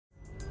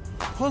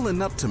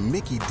Pulling up to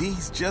Mickey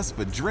D's just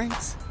for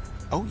drinks?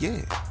 Oh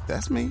yeah,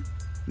 that's me.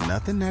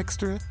 Nothing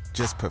extra,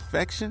 just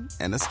perfection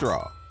and a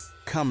straw.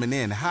 Coming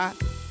in hot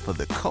for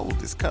the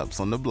coldest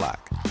cups on the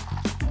block.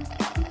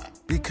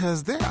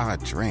 Because there are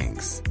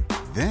drinks.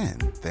 Then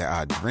there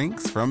are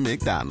drinks from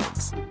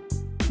McDonald's.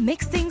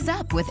 Mix things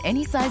up with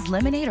any size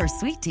lemonade or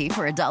sweet tea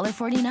for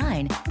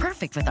 $1.49.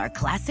 Perfect with our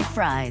classic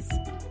fries.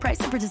 Price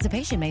and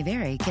participation may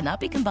vary. Cannot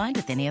be combined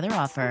with any other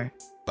offer.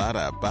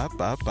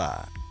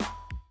 Ba-da-ba-ba-ba.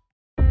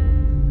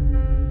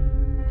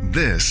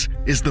 This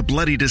is the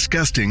Bloody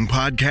Disgusting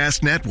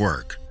Podcast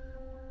Network.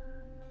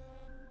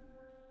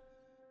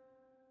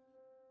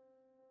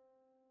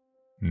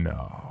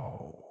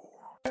 No.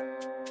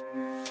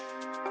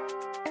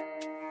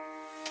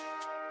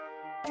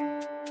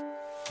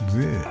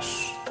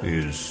 This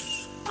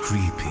is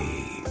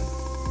Creepy,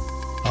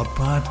 a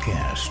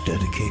podcast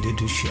dedicated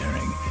to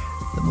sharing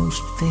the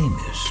most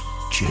famous,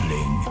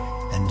 chilling,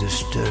 and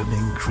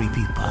disturbing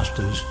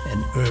creepypastas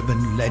and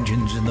urban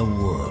legends in the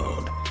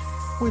world.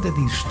 Whether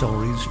these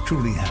stories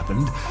truly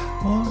happened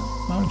or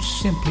are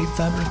simply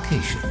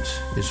fabrications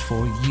is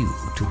for you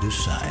to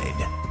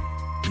decide.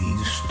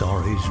 These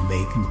stories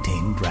may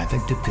contain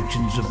graphic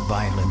depictions of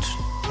violence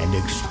and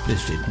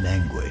explicit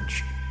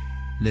language.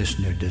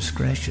 Listener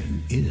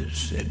discretion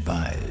is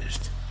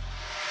advised.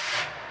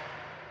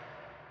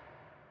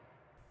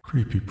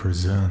 Creepy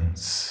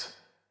presents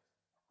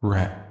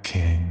Rat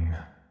King,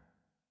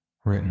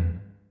 written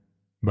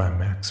by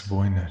Max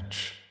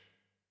Voynich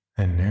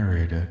and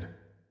narrated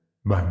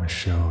by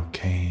Michelle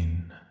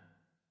Kane.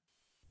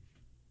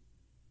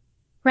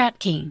 Rat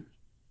King.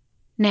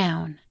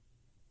 Noun.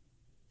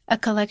 A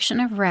collection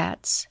of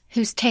rats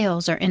whose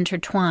tails are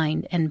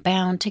intertwined and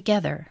bound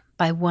together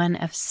by one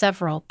of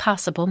several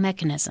possible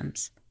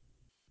mechanisms,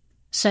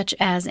 such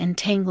as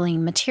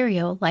entangling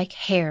material like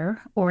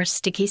hair or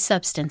sticky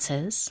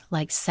substances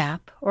like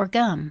sap or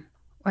gum,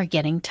 or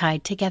getting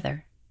tied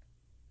together.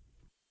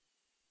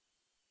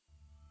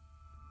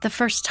 The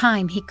first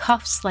time he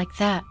coughs like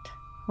that,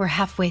 we're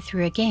halfway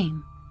through a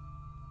game.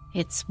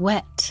 It's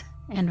wet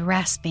and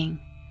rasping,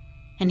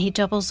 and he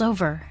doubles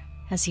over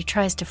as he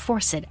tries to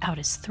force it out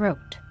his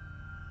throat.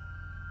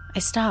 I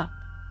stop.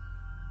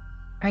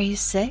 Are you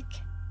sick?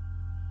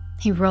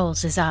 He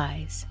rolls his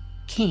eyes.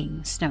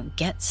 Kings don't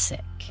get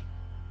sick.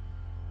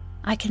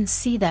 I can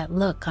see that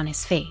look on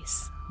his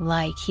face,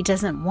 like he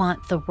doesn't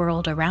want the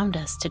world around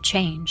us to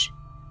change,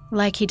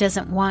 like he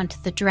doesn't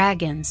want the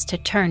dragons to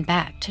turn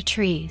back to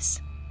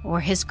trees, or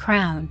his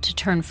crown to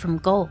turn from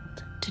gold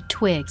to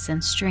twigs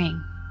and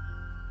string.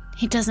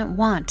 He doesn't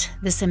want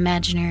this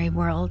imaginary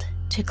world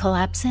to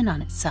collapse in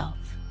on itself.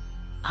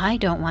 I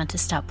don't want to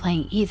stop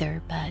playing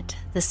either, but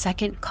the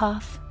second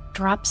cough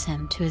drops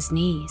him to his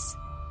knees,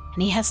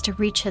 and he has to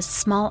reach his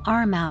small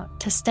arm out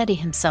to steady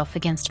himself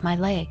against my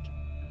leg.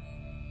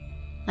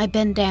 I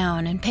bend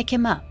down and pick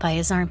him up by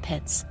his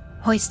armpits,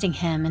 hoisting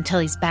him until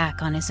he's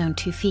back on his own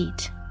 2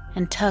 feet,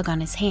 and tug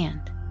on his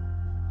hand.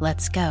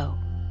 Let's go.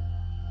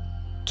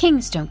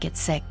 Kings don't get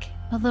sick,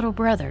 but little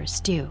brothers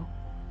do.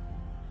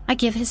 I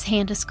give his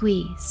hand a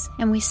squeeze,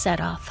 and we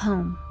set off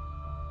home.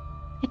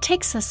 It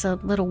takes us a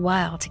little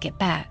while to get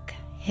back.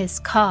 His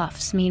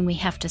coughs mean we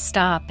have to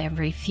stop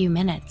every few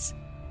minutes,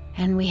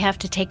 and we have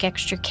to take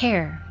extra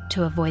care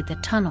to avoid the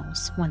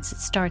tunnels once it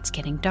starts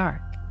getting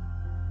dark.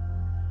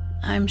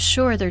 I'm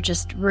sure they're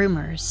just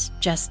rumors,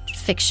 just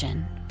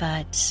fiction,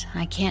 but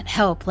I can't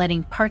help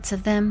letting parts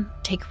of them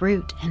take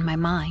root in my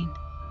mind.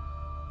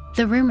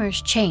 The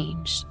rumors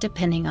change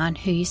depending on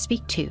who you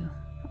speak to,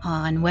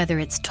 on whether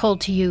it's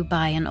told to you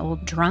by an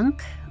old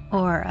drunk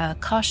or a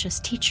cautious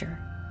teacher,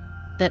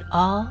 but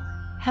all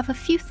have a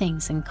few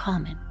things in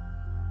common.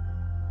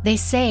 They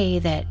say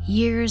that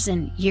years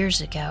and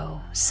years ago,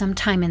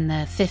 sometime in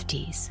the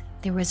 50s,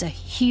 there was a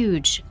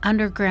huge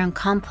underground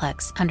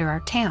complex under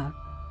our town,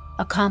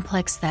 a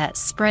complex that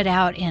spread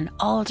out in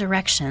all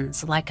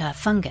directions like a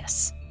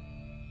fungus.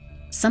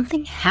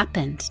 Something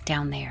happened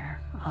down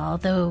there,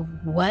 although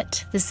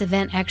what this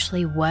event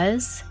actually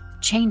was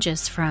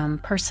changes from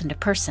person to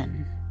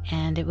person,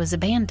 and it was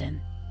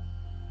abandoned.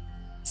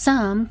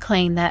 Some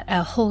claim that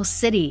a whole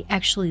city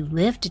actually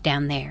lived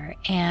down there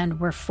and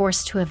were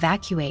forced to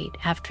evacuate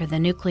after the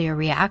nuclear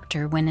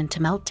reactor went into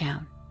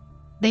meltdown.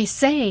 They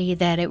say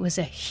that it was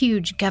a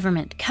huge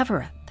government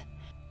cover-up,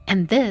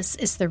 and this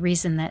is the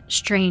reason that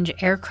strange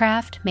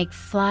aircraft make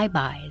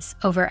flybys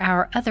over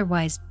our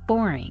otherwise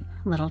boring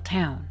little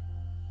town.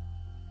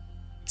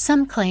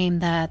 Some claim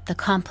that the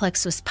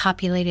complex was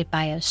populated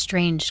by a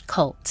strange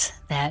cult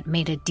that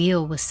made a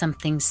deal with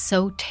something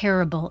so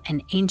terrible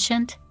and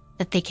ancient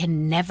that they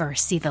can never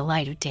see the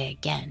light of day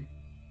again.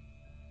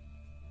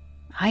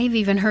 I've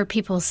even heard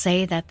people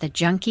say that the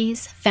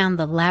junkies found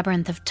the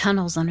labyrinth of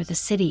tunnels under the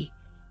city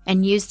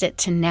and used it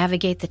to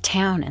navigate the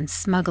town and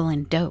smuggle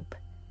in dope,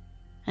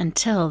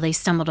 until they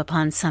stumbled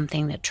upon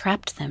something that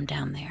trapped them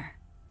down there.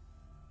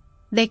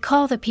 They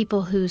call the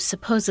people who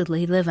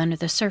supposedly live under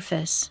the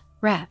surface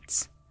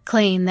rats,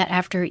 claim that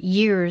after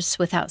years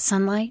without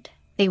sunlight,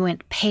 they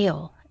went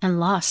pale and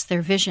lost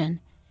their vision,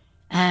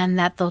 and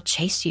that they'll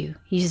chase you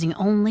using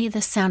only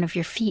the sound of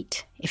your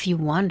feet if you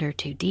wander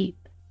too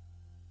deep.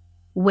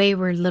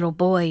 Wayward little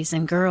boys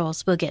and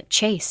girls will get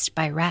chased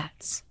by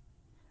rats.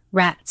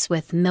 Rats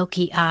with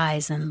milky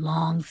eyes and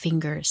long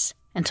fingers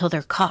until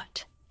they're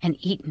caught and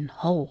eaten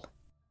whole.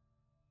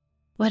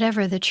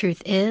 Whatever the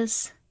truth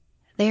is,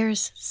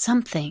 there's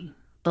something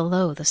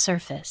below the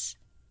surface,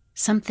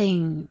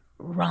 something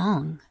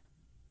wrong,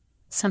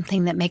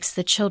 something that makes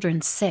the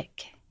children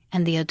sick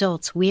and the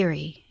adults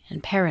weary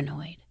and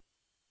paranoid.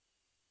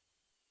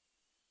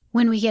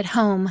 When we get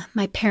home,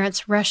 my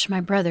parents rush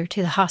my brother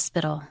to the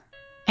hospital,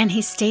 and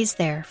he stays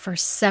there for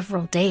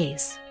several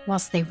days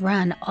whilst they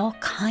run all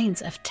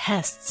kinds of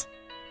tests.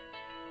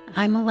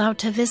 I'm allowed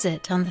to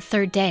visit on the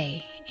third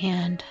day,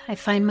 and I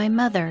find my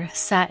mother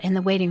sat in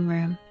the waiting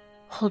room,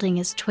 holding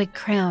his twig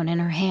crown in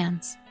her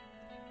hands.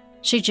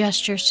 She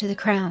gestures to the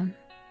crown.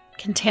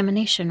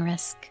 Contamination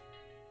risk.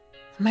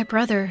 My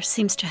brother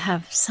seems to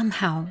have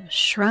somehow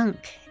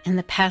shrunk in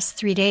the past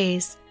 3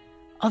 days,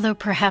 although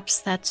perhaps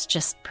that's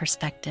just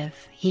perspective.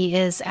 He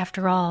is,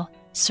 after all,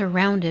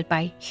 surrounded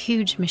by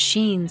huge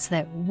machines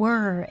that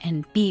whir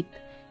and beep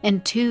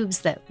and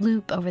tubes that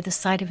loop over the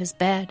side of his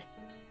bed.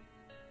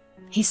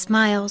 He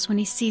smiles when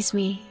he sees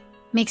me,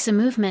 makes a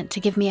movement to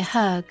give me a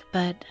hug,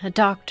 but a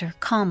doctor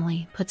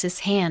calmly puts his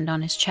hand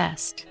on his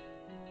chest.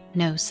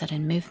 No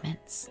sudden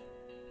movements.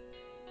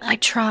 I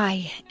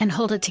try and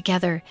hold it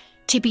together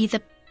to be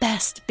the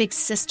best big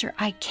sister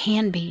I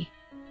can be,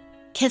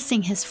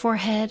 kissing his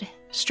forehead,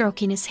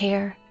 stroking his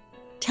hair,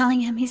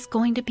 telling him he's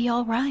going to be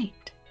all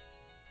right.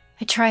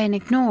 I try and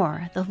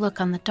ignore the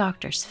look on the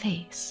doctor's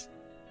face.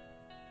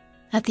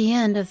 At the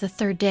end of the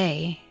third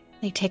day,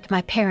 they take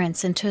my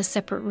parents into a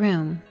separate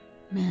room,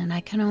 and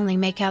I can only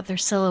make out their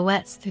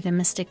silhouettes through the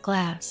mystic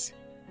glass.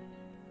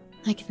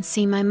 I can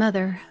see my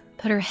mother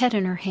put her head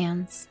in her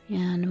hands,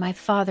 and my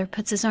father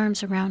puts his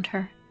arms around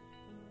her.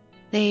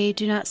 They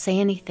do not say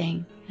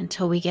anything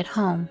until we get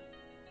home,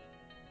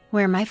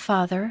 where my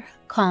father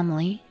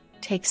calmly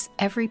takes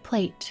every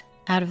plate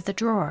out of the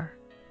drawer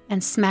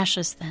and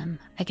smashes them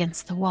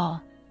against the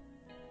wall.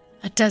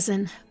 A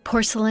dozen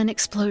porcelain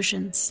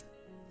explosions,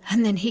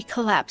 and then he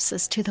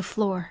collapses to the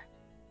floor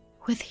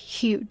with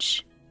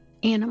huge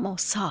animal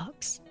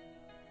sobs.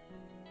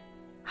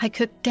 I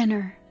cook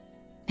dinner,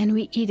 and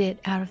we eat it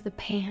out of the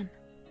pan.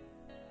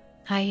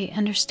 I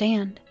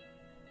understand.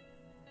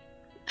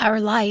 Our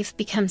life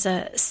becomes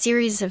a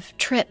series of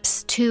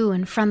trips to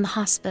and from the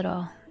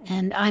hospital,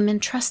 and I'm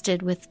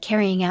entrusted with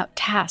carrying out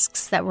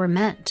tasks that were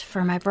meant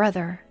for my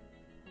brother.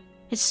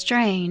 It's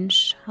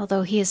strange,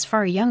 although he is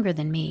far younger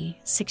than me,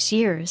 6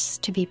 years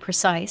to be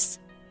precise.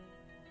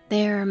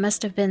 There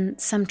must have been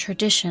some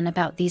tradition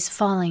about these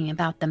falling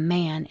about the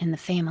man in the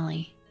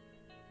family.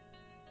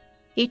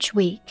 Each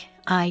week,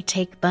 I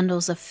take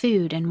bundles of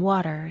food and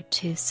water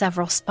to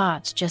several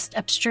spots just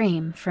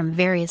upstream from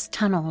various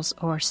tunnels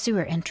or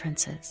sewer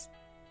entrances.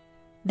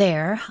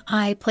 There,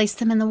 I place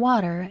them in the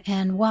water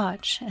and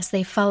watch as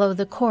they follow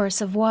the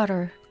course of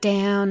water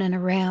down and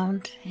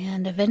around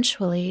and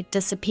eventually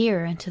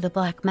disappear into the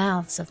black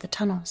mouths of the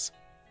tunnels.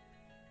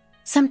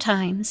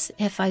 Sometimes,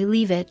 if I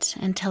leave it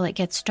until it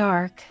gets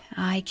dark,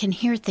 I can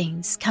hear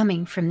things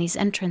coming from these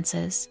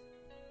entrances.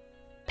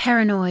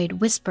 Paranoid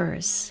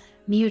whispers,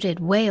 muted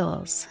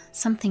wails,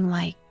 something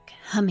like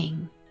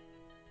humming.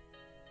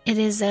 It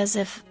is as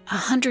if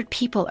 100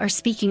 people are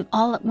speaking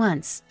all at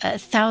once,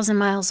 1,000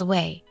 miles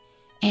away,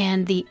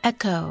 and the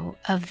echo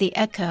of the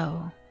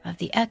echo of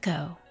the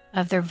echo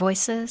of their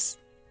voices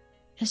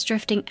is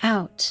drifting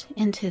out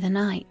into the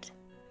night.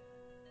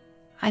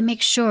 I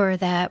make sure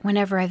that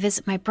whenever I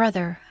visit my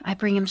brother, I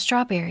bring him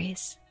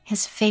strawberries,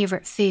 his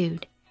favorite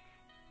food,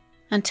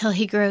 until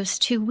he grows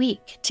too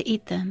weak to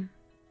eat them,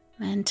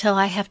 until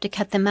I have to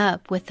cut them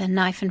up with a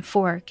knife and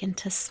fork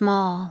into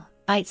small,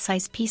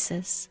 bite-sized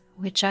pieces,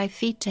 which I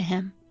feed to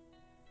him.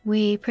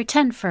 We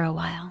pretend for a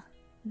while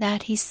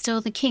that he's still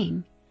the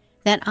king,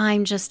 that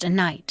I'm just a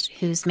knight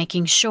who's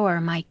making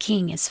sure my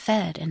king is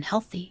fed and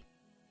healthy.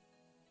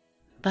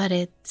 But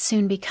it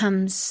soon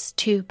becomes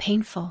too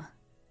painful.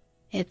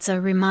 It's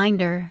a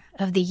reminder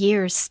of the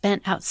years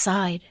spent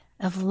outside,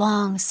 of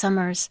long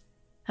summers,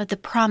 of the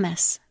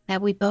promise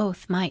that we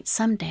both might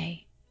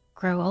someday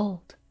grow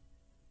old.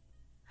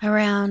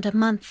 Around a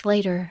month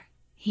later,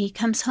 he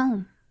comes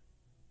home.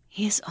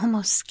 He is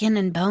almost skin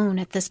and bone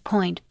at this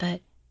point,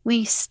 but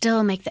we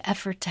still make the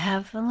effort to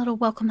have a little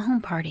welcome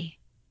home party.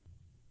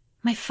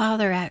 My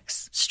father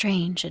acts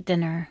strange at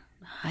dinner.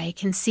 I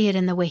can see it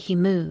in the way he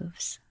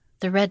moves,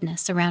 the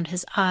redness around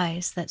his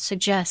eyes that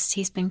suggests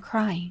he's been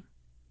crying.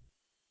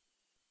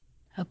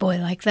 A boy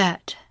like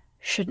that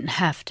shouldn't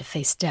have to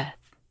face death.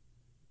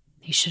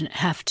 He shouldn't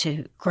have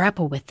to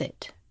grapple with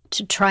it,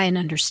 to try and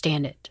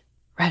understand it,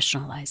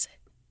 rationalize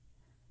it.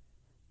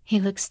 He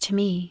looks to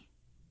me.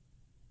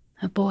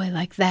 A boy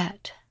like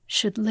that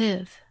should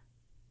live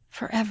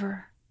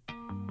forever.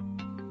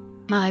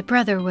 My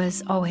brother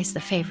was always the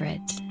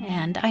favorite,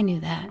 and I knew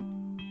that.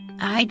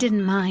 I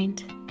didn't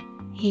mind.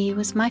 He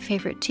was my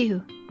favorite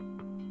too.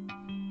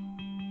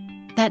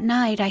 That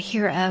night, I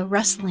hear a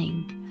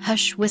rustling,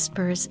 hush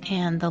whispers,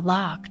 and the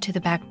lock to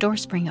the back door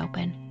spring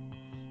open.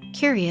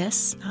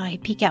 Curious, I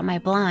peek out my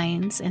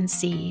blinds and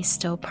see,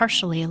 still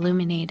partially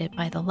illuminated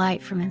by the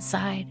light from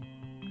inside,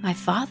 my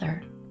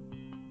father,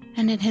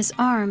 and in his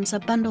arms a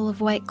bundle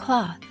of white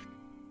cloth,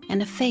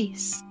 and a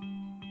face,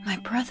 my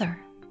brother.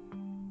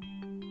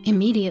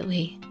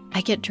 Immediately,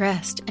 I get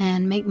dressed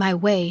and make my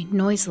way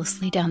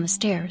noiselessly down the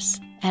stairs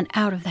and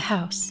out of the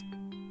house,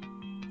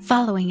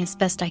 following as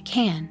best I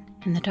can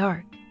in the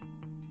dark.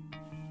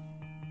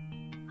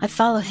 I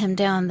follow him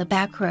down the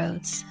back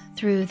roads,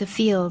 through the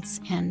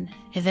fields, and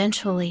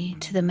eventually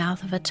to the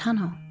mouth of a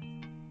tunnel.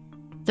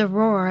 The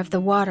roar of the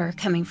water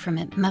coming from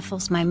it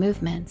muffles my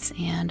movements,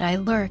 and I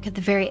lurk at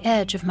the very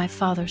edge of my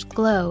father's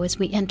glow as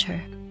we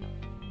enter.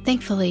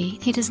 Thankfully,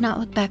 he does not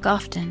look back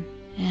often,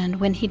 and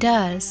when he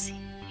does,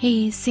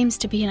 he seems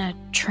to be in a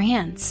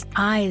trance,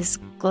 eyes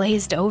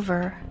glazed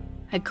over,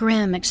 a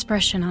grim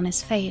expression on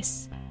his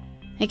face.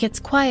 It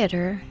gets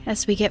quieter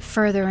as we get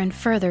further and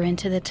further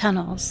into the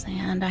tunnels,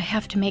 and I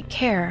have to make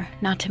care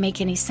not to make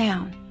any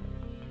sound,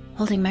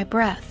 holding my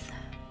breath,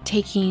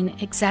 taking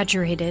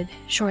exaggerated,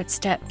 short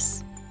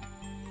steps.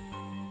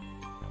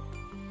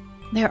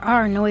 There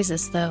are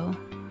noises, though.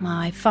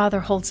 My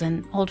father holds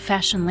an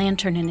old-fashioned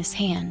lantern in his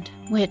hand,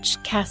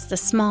 which casts a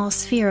small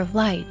sphere of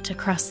light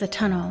across the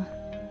tunnel,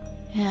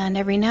 and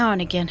every now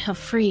and again he'll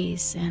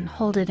freeze and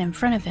hold it in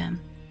front of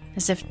him,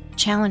 as if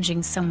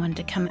challenging someone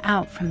to come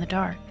out from the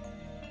dark.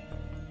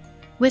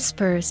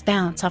 Whispers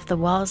bounce off the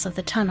walls of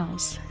the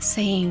tunnels,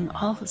 saying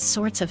all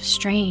sorts of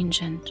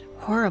strange and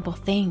horrible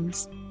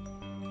things.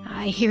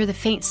 I hear the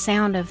faint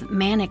sound of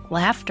manic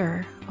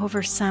laughter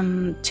over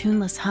some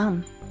tuneless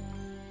hum.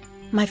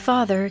 My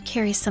father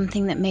carries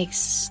something that makes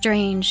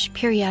strange,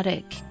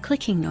 periodic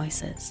clicking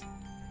noises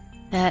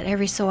that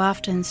every so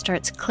often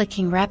starts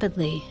clicking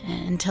rapidly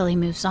until he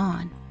moves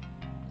on.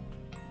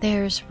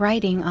 There's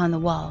writing on the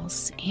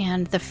walls,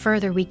 and the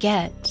further we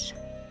get,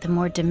 the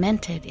more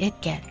demented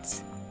it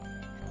gets.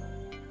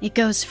 It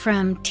goes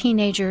from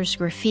teenagers'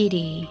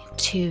 graffiti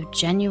to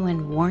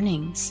genuine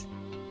warnings,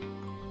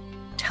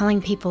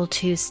 telling people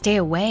to stay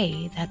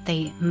away, that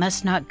they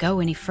must not go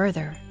any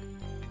further,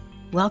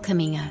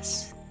 welcoming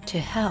us to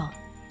hell.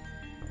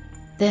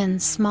 Then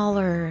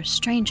smaller,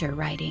 stranger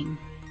writing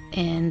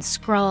in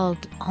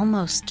scrawled,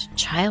 almost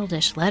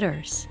childish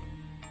letters.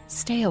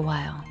 Stay a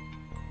while.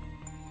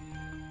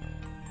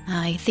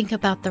 I think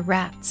about the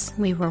rats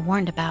we were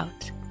warned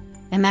about.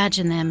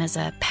 Imagine them as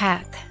a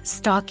pack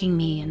stalking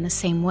me in the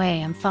same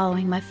way I'm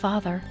following my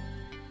father.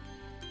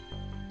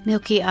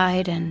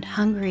 Milky-eyed and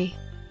hungry,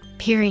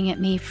 peering at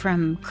me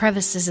from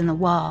crevices in the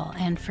wall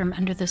and from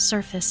under the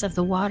surface of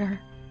the water.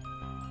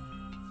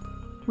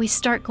 We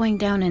start going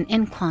down an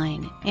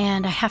incline,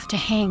 and I have to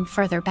hang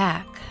further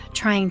back,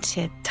 trying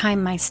to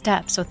time my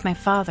steps with my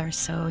father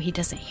so he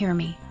doesn't hear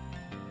me,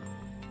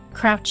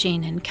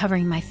 crouching and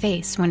covering my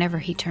face whenever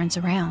he turns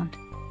around.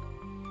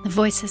 The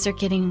voices are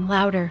getting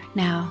louder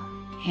now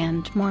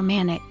and more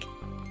manic.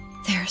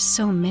 There are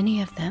so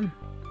many of them.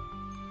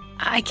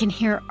 I can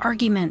hear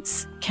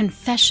arguments,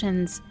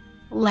 confessions,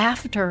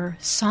 laughter,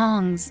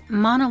 songs,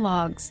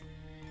 monologues.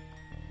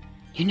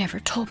 You never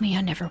told me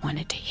I never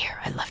wanted to hear.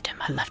 I loved him,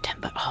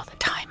 but all the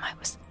time I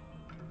was...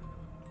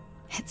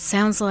 It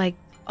sounds like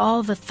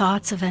all the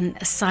thoughts of an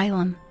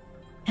asylum,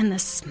 and the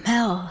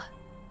smell.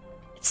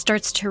 It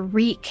starts to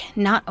reek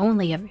not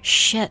only of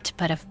shit,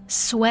 but of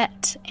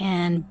sweat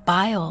and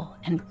bile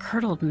and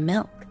curdled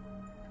milk.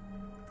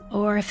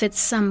 Or if it's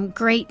some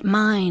great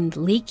mind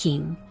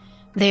leaking,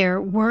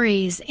 their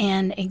worries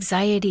and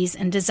anxieties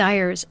and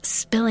desires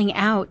spilling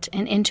out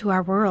and into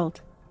our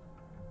world.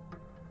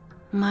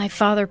 My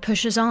father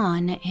pushes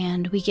on,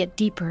 and we get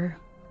deeper.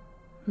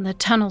 The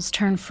tunnels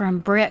turn from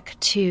brick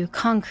to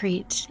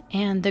concrete,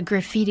 and the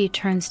graffiti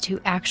turns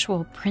to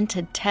actual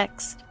printed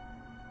text.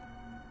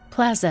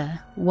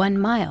 Plaza, 1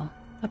 mile,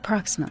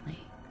 approximately.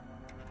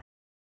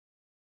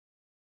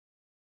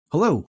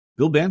 Hello,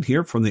 Bill Band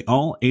here from the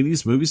All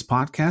 80s Movies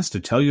podcast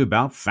to tell you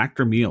about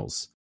Factor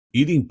Meals.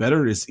 Eating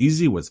better is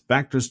easy with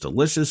Factor's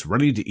delicious,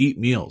 ready-to-eat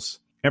meals.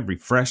 Every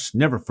fresh,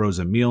 never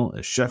frozen meal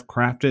is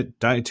chef-crafted,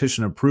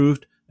 dietitian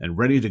approved, and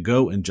ready to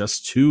go in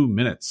just 2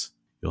 minutes.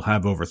 You'll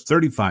have over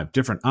 35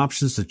 different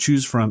options to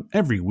choose from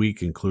every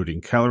week,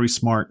 including Calorie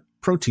Smart,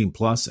 Protein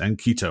Plus, and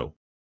Keto.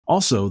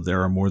 Also,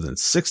 there are more than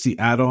 60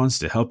 add-ons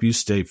to help you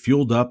stay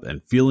fueled up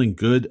and feeling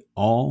good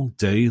all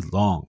day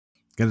long.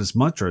 Get as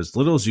much or as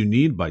little as you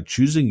need by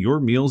choosing your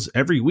meals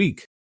every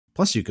week.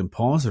 Plus, you can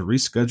pause or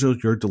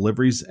reschedule your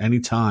deliveries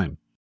anytime.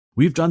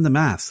 We've done the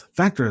math.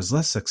 Factor is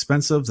less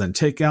expensive than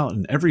takeout,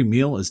 and every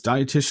meal is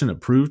dietitian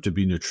approved to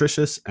be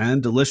nutritious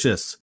and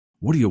delicious.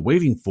 What are you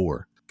waiting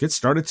for? Get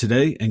started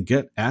today and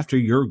get after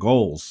your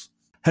goals.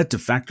 Head to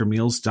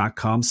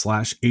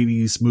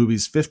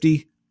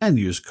factormeals.com/80smovies50 and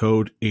use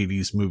code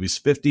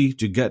 80smovies50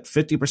 to get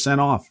 50%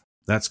 off.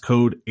 That's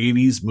code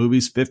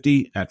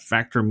 80smovies50 at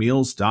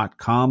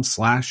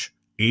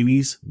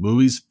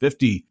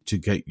factormeals.com/80smovies50 to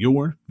get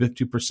your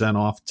 50%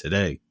 off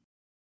today.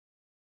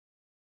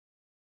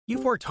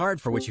 You've worked hard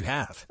for what you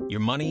have. Your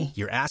money,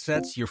 your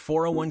assets, your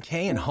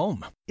 401k, and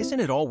home. Isn't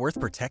it all worth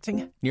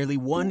protecting? Nearly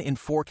 1 in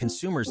 4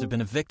 consumers have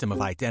been a victim of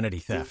identity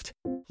theft.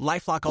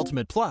 LifeLock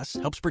Ultimate Plus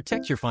helps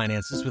protect your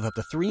finances with up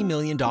to $3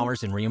 million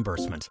in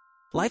reimbursement.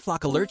 LifeLock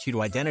alerts you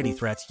to identity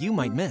threats you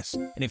might miss.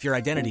 And if your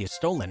identity is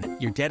stolen,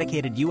 your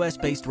dedicated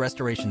U.S.-based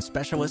restoration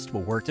specialist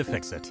will work to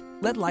fix it.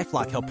 Let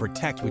LifeLock help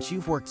protect what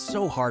you've worked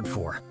so hard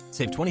for.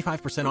 Save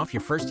 25% off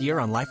your first year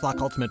on LifeLock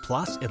Ultimate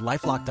Plus at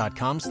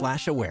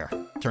LifeLock.com/aware.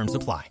 Terms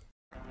apply.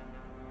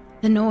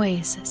 The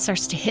noise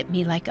starts to hit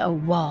me like a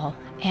wall,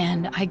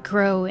 and I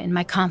grow in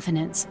my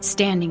confidence,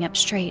 standing up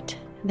straight.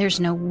 There's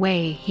no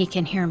way he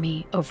can hear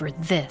me over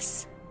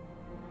this.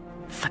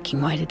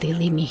 Fucking why did they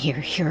leave me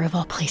here of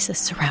all places,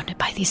 surrounded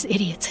by these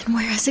idiots? And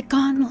where has it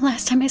gone? The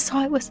last time I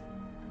saw it was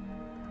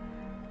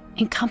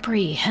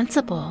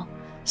incomprehensible.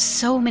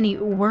 So many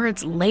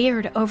words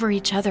layered over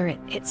each other,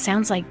 it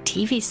sounds like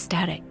TV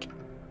static.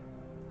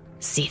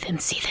 See them,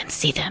 see them,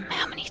 see them.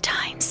 How many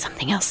times?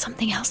 Something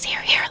else,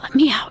 here, let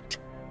me out.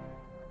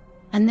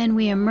 And then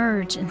we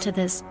emerge into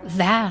this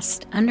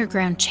vast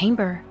underground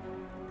chamber.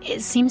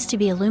 It seems to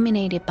be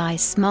illuminated by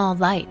small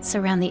lights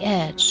around the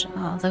edge.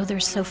 Although they're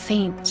so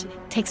faint,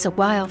 it takes a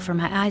while for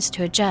my eyes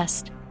to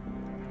adjust.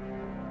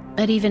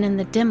 But even in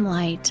the dim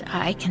light,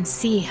 I can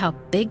see how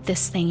big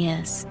this thing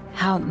is,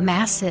 how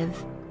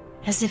massive,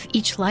 as if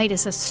each light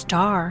is a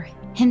star,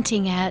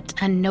 hinting at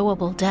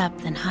unknowable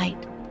depth and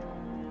height.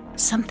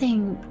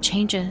 Something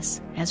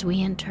changes as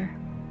we enter.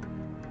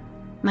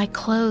 My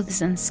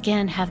clothes and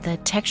skin have the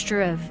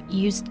texture of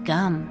used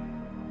gum.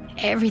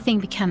 Everything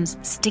becomes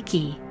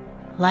sticky,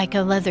 like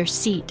a leather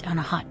seat on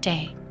a hot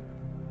day.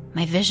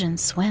 My vision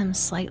swims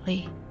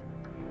slightly.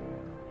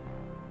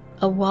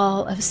 A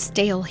wall of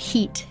stale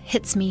heat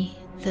hits me,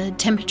 the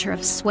temperature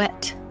of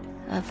sweat,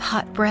 of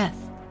hot breath.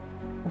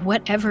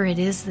 Whatever it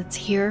is that's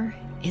here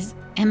is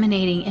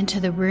emanating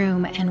into the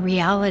room and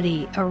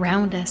reality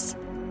around us.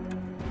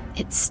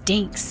 It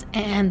stinks,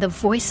 and the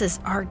voices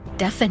are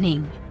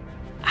deafening.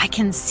 I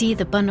can see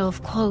the bundle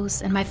of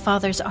clothes in my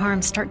father's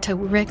arms start to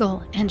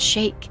wriggle and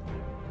shake.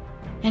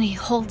 And he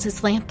holds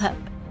his lamp up,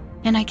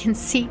 and I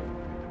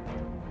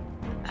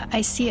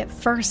see it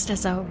first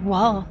as a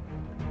wall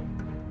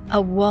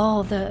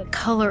the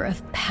color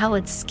of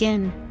pallid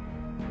skin,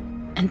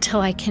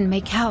 until I can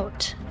make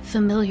out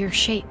familiar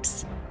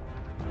shapes.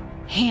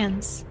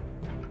 Hands,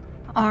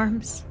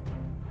 arms,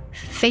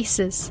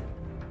 faces,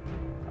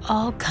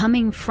 all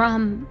coming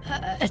from,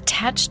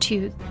 attached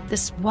to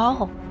this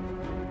wall.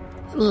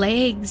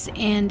 Legs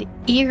and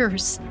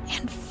ears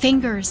and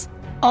fingers,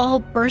 all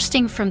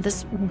bursting from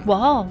this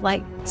wall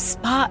like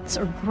spots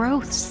or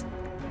growths.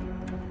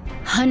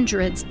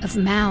 Hundreds of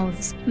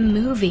mouths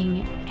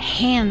moving,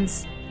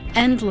 hands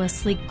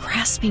endlessly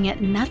grasping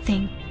at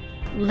nothing,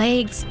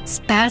 legs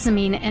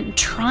spasming and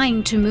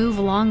trying to move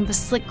along the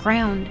slick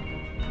ground.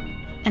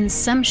 And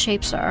some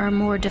shapes are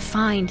more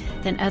defined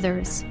than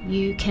others.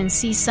 You can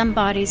see some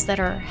bodies that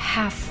are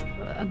half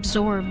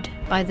absorbed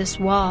by this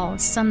wall,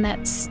 some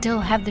that still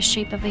have the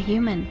shape of a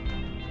human.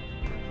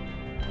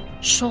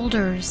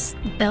 Shoulders,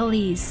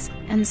 bellies,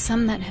 and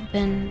some that have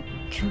been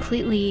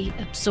completely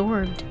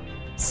absorbed,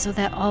 so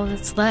that all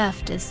that's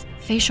left is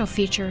facial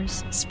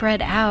features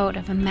spread out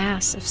of a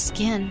mass of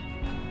skin.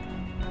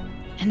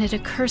 And it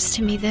occurs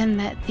to me then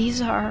that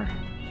these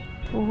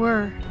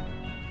were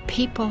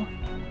people.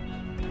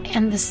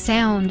 And the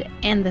sound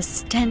and the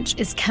stench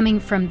is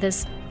coming from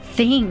this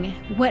thing,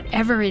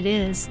 whatever it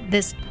is,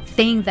 this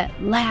thing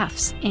that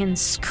laughs and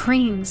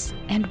screams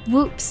and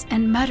whoops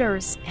and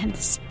mutters and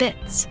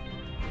spits.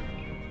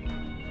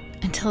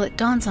 Until it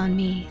dawns on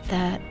me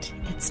that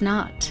it's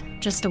not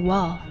just a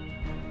wall,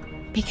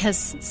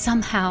 because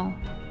somehow,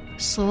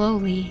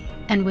 slowly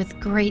and with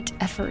great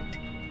effort,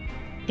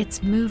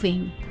 it's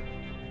moving,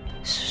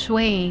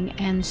 swaying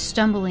and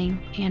stumbling,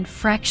 and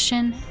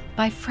fraction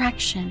by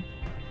fraction,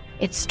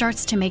 it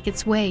starts to make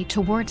its way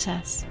towards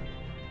us.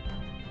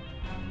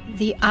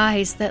 The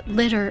eyes that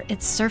litter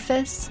its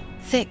surface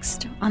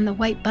fixed on the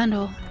white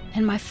bundle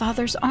in my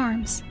father's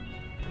arms.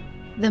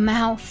 The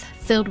mouth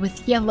filled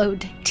with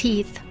yellowed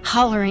teeth,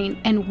 hollering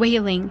and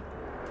wailing.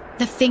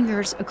 The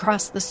fingers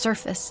across the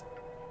surface,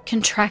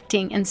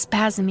 contracting and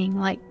spasming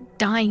like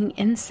dying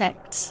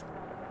insects.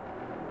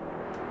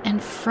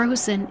 And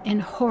frozen in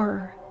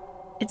horror,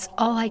 it's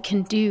all I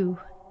can do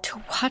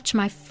to watch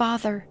my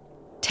father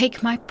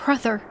take my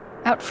brother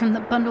out from the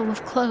bundle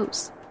of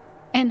clothes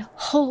and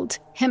hold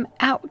him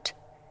out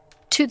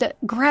to the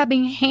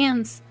grabbing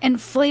hands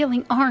and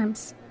flailing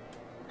arms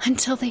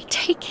until they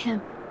take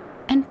him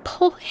and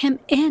pull him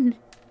in.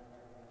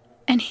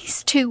 And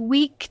he's too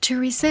weak to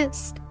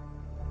resist.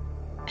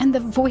 And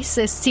the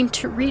voices seem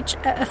to reach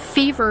a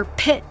fever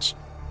pitch,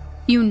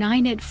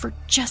 united for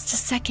just a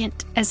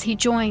second as he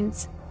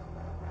joins.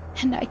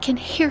 And I can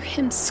hear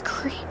him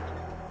scream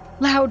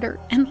louder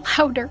and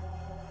louder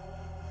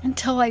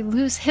until I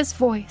lose his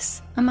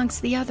voice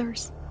amongst the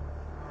others.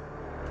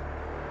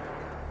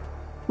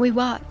 We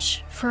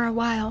watch for a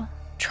while,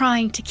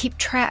 trying to keep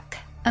track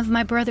of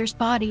my brother's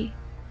body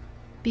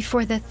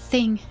before the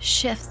thing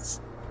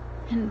shifts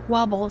and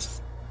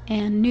wobbles,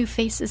 and new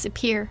faces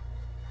appear.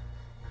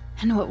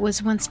 And what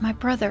was once my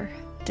brother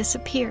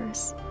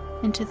disappears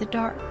into the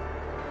dark.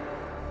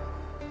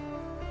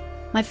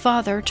 My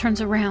father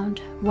turns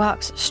around,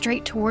 walks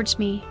straight towards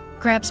me,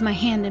 grabs my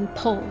hand and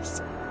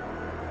pulls.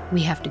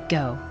 We have to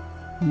go,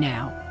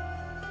 now.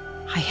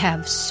 I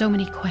have so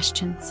many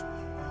questions.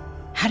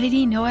 How did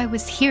he know I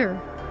was here?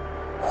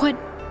 What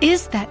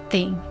is that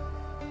thing?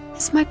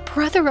 Is my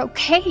brother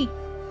okay?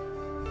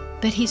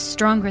 But he's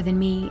stronger than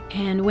me,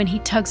 and when he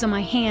tugs on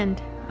my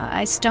hand,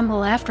 I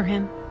stumble after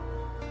him.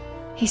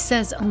 He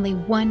says only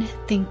one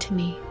thing to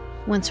me,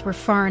 once we're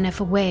far enough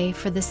away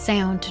for the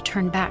sound to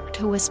turn back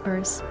to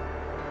whispers.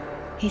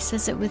 He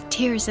says it with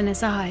tears in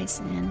his eyes,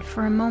 and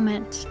for a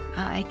moment,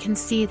 I can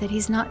see that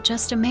he's not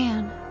just a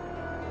man,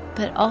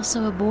 but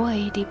also a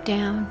boy deep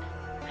down,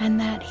 and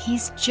that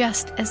he's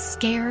just as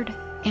scared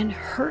and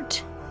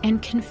hurt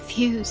and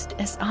confused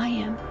as I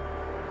am.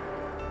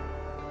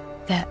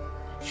 That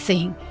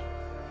thing,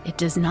 it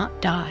does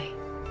not die.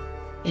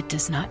 It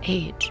does not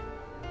age.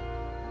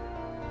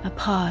 A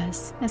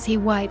pause as he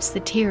wipes the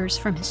tears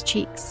from his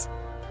cheeks.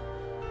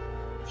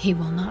 He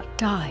will not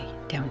die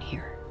down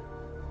here.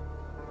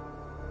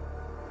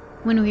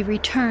 When we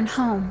return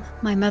home,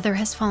 my mother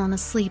has fallen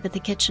asleep at the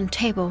kitchen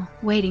table,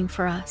 waiting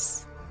for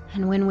us.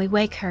 And when we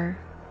wake her,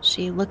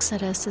 she looks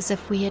at us as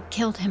if we had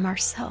killed him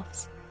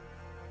ourselves.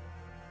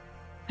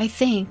 I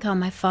think on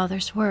my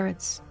father's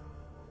words,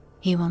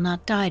 he will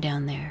not die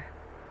down there,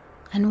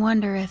 and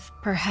wonder if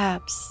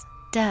perhaps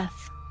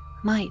death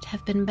might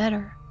have been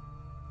better.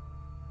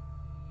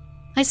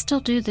 I still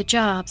do the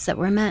jobs that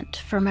were meant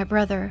for my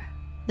brother,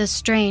 the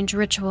strange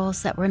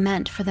rituals that were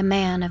meant for the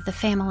man of the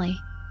family.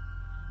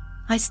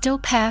 I still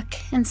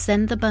pack and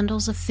send the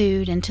bundles of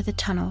food into the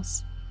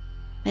tunnels.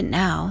 But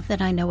now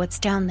that I know what's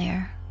down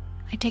there,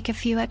 I take a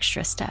few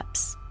extra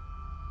steps.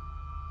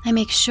 I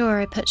make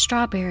sure I put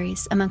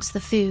strawberries amongst the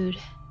food,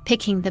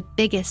 picking the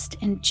biggest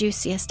and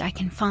juiciest I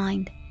can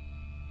find.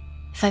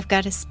 If I've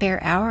got a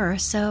spare hour or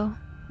so,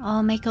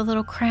 I'll make a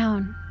little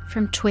crown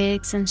from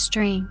twigs and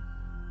string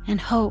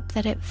and hope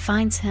that it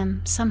finds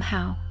him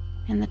somehow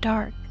in the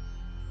dark.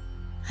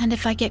 And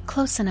if I get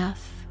close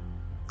enough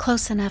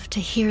to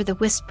hear the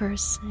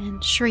whispers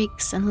and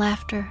shrieks and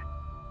laughter,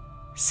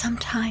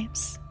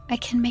 sometimes I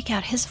can make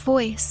out his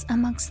voice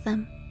amongst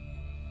them.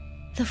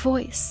 The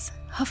voice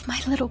of my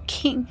little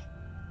king,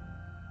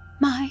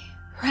 my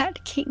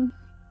Rat King.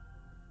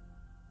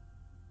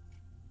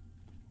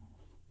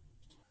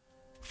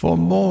 For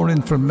more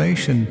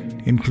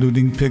information,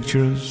 including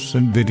pictures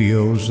and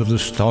videos of the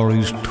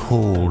stories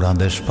told on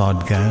this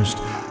podcast,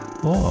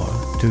 or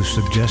to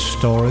suggest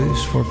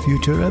stories for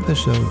future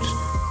episodes,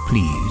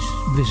 please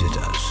visit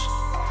us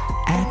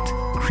at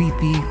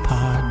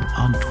CreepyPod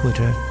on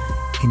Twitter,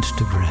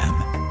 Instagram,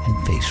 and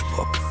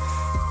Facebook,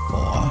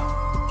 or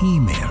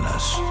email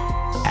us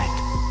at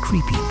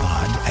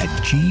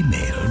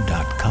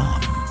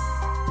creepypod@gmail.com.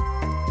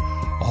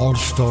 All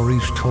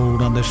stories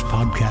told on this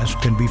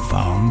podcast can be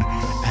found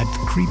at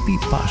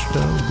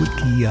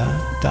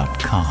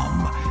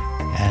creepypastawikia.com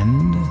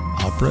and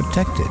are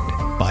protected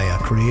by a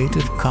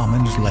Creative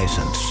Commons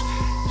license.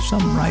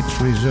 Some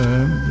rights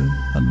reserved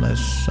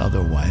unless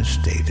otherwise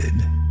stated.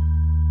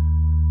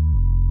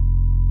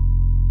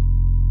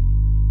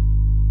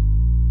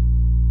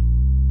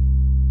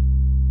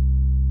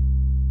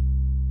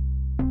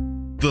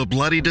 The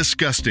Bloody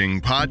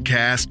Disgusting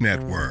Podcast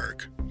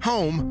Network,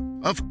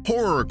 home of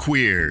Horror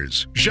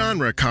Queers,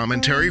 genre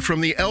commentary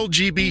from the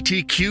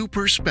LGBTQ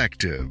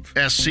perspective,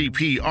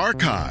 SCP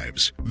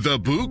Archives, The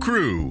Boo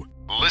Crew.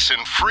 Listen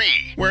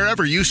free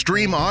wherever you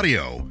stream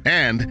audio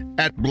and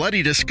at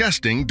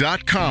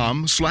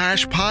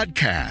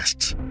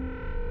bloodydisgusting.com/podcasts.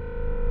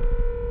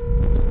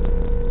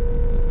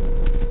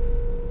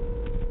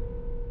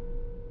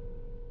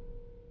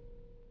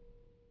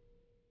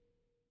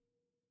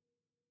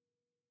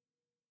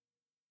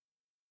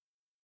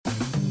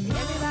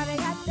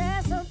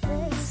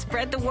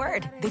 Spread the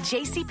word. The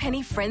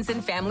JCPenney Friends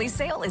and Family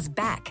Sale is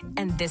back.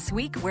 And this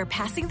week, we're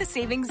passing the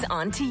savings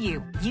on to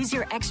you. Use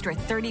your extra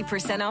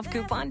 30% off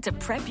coupon to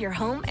prep your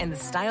home and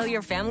style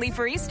your family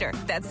for Easter.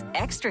 That's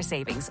extra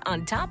savings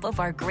on top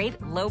of our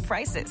great low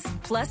prices.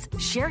 Plus,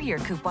 share your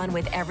coupon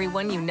with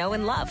everyone you know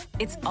and love.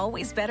 It's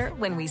always better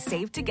when we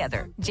save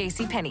together.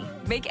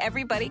 JCPenney. Make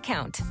everybody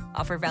count.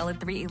 Offer valid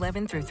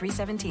 3/11 through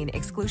 3/17.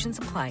 Exclusions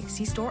apply.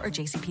 See store or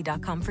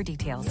jcp.com for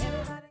details.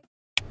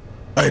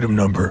 Item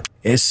number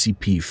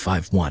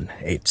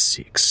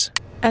SCP-5186.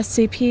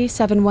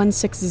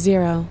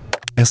 SCP-7160.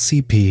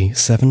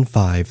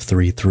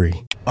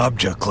 SCP-7533.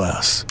 Object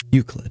class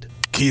Euclid.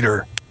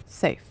 Keter.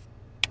 Safe.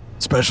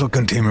 Special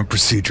containment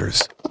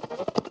procedures.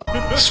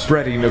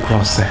 Spreading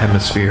across the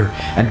hemisphere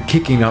and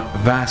kicking up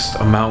vast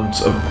amounts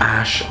of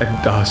ash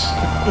and dust.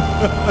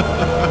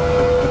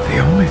 The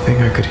only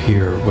thing I could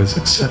hear was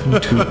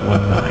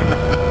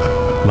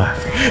 7219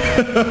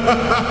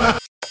 laughing.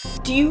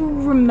 Do you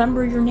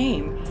remember your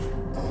name?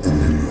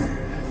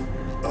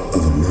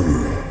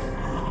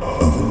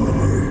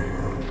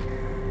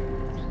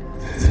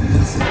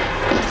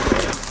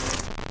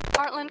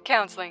 Our Heartland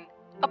Counseling.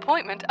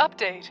 Appointment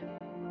update.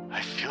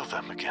 I feel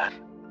them again.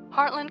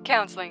 Heartland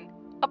Counseling.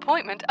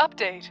 Appointment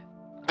update.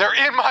 They're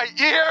in my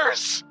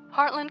ears!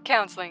 Heartland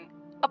Counseling.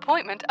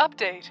 Appointment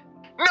update.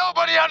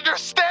 Nobody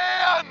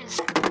understands!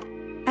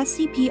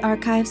 SCP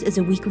Archives is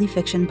a weekly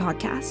fiction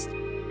podcast.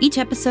 Each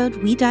episode,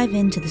 we dive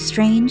into the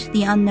strange,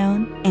 the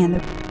unknown, and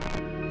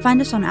the... Find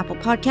us on Apple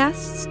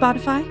Podcasts,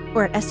 Spotify,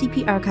 or at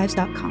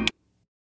scparchives.com.